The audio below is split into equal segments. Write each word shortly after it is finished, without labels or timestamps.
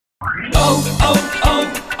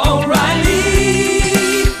O'Reilly!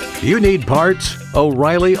 You need parts?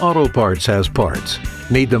 O'Reilly Auto Parts has parts.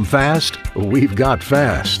 Need them fast? We've got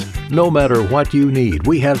fast. No matter what you need,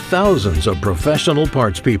 we have thousands of professional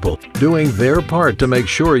parts people doing their part to make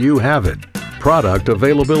sure you have it. Product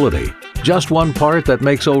availability. Just one part that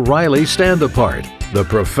makes O'Reilly stand apart. The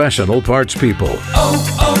professional parts people.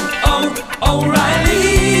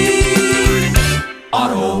 O'Reilly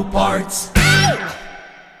Auto Parts.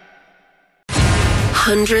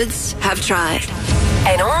 Hundreds have tried,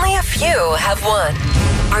 and only a few have won.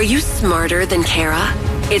 Are you smarter than Kara?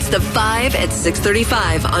 It's the 5 at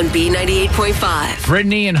 6:35 on B98.5.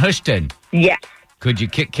 Brittany and Hurston. Yes. Could you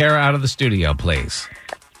kick Kara out of the studio, please?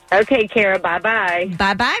 Okay, Kara, bye-bye.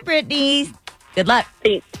 Bye-bye, Brittany. Good luck.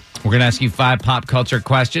 Thanks. We're going to ask you 5 pop culture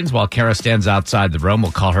questions while Kara stands outside the room.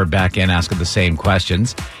 We'll call her back in, ask her the same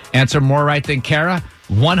questions. Answer more right than Kara,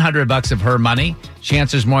 $100 of her money. She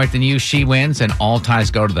answers more right than you, she wins, and all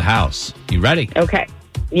ties go to the house. You ready? Okay.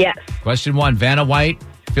 Yes. Question 1. Vanna White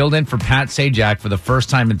filled in for Pat Sajak for the first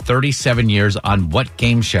time in 37 years on what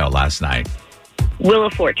game show last night? Wheel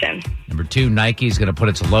of Fortune. Number 2, Nike is going to put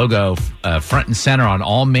its logo front and center on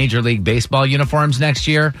all Major League Baseball uniforms next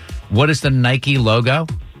year. What is the Nike logo?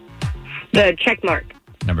 The check mark.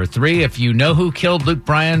 Number 3, if you know who killed Luke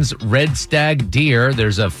Bryan's red stag deer,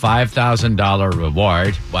 there's a $5,000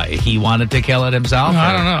 reward. Why, he wanted to kill it himself?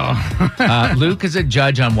 I don't know. Luke is a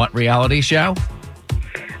judge on what reality show?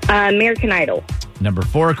 American Idol. Number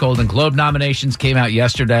 4, Golden Globe nominations came out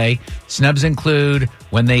yesterday. Snubs include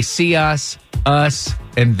When They See Us, Us,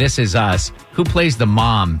 and This Is Us. Who plays the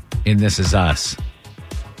mom in This Is Us?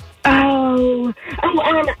 Maybe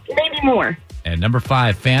more. And number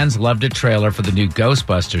 5, fans loved a trailer for the new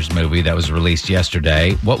Ghostbusters movie that was released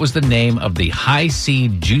yesterday. What was the name of the high C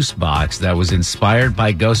juice box that was inspired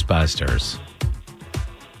by Ghostbusters?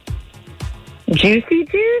 Juicy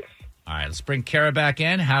Juice? All right, let's bring Kara back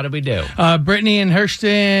in. How did we do? Brittany and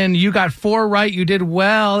Hurston, you got 4 right. You did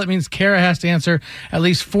well. That means Kara has to answer at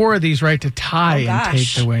least 4 of these right to tie and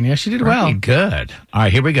take the win. Yeah, she did well. Pretty good. All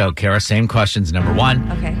right, here we go, Kara. Same questions. Number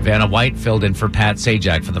 1, Okay. Vanna White filled in for Pat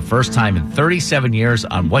Sajak for the first time in 37 years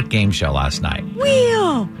on what game show last night?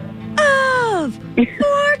 Wheel of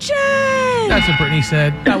Fortune. That's what Brittany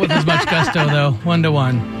said. Not with as much gusto, though.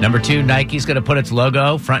 1-1. Number 2, Nike's going to put its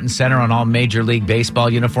logo front and center on all Major League Baseball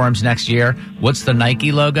uniforms next year. What's the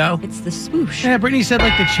Nike logo? It's the swoosh. Yeah, Brittany said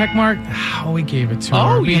like the check mark. Oh, we gave it to her.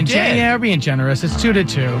 Oh, We're being you did? Yeah, we're being generous. It's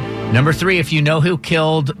 2-2. Number 3, if you know who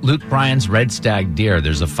killed Luke Bryan's red stag deer,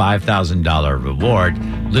 there's a $5,000 reward.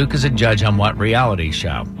 Luke is a judge on what reality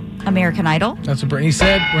show? American Idol. That's what Brittany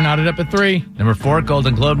said. We're knotted up at 3. Number 4,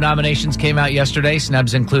 Golden Globe nominations came out yesterday.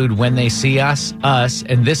 Snubs include When They See Us, Us,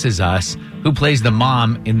 and This Is Us. Who plays the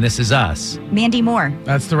mom in This Is Us? Mandy Moore.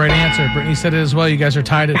 That's the right answer. Brittany said it as well. You guys are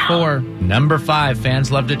tied at 4. Number 5,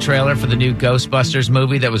 fans loved a trailer for the new Ghostbusters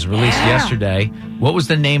movie that was released yesterday. What was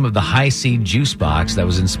the name of the high C juice box that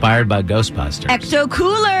was inspired by Ghostbusters? Ecto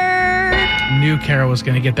Cooler. Knew Kara was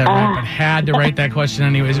going to get that right, but had to write that question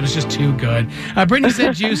anyways. It was just too good. Brittany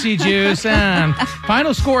said Juicy Juice.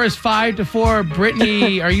 Final score is 5-4.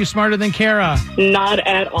 Brittany, are you smarter than Kara? Not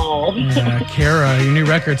at all. Kara, your new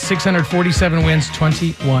record, 647 wins,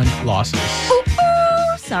 21 losses.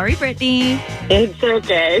 Ooh, sorry, Brittany. It's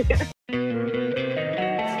okay.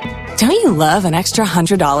 Don't you love an extra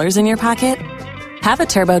 $100 in your pocket? Have a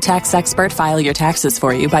TurboTax expert file your taxes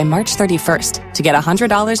for you by March 31st to get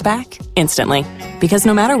 $100 back instantly. Because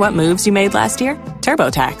no matter what moves you made last year,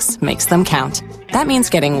 TurboTax makes them count. That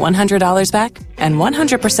means getting $100 back and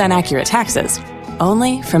 100% accurate taxes,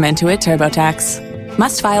 only from Intuit TurboTax.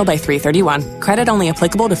 Must file by 3/31. Credit only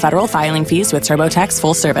applicable to federal filing fees with TurboTax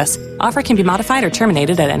full service. Offer can be modified or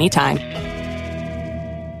terminated at any time.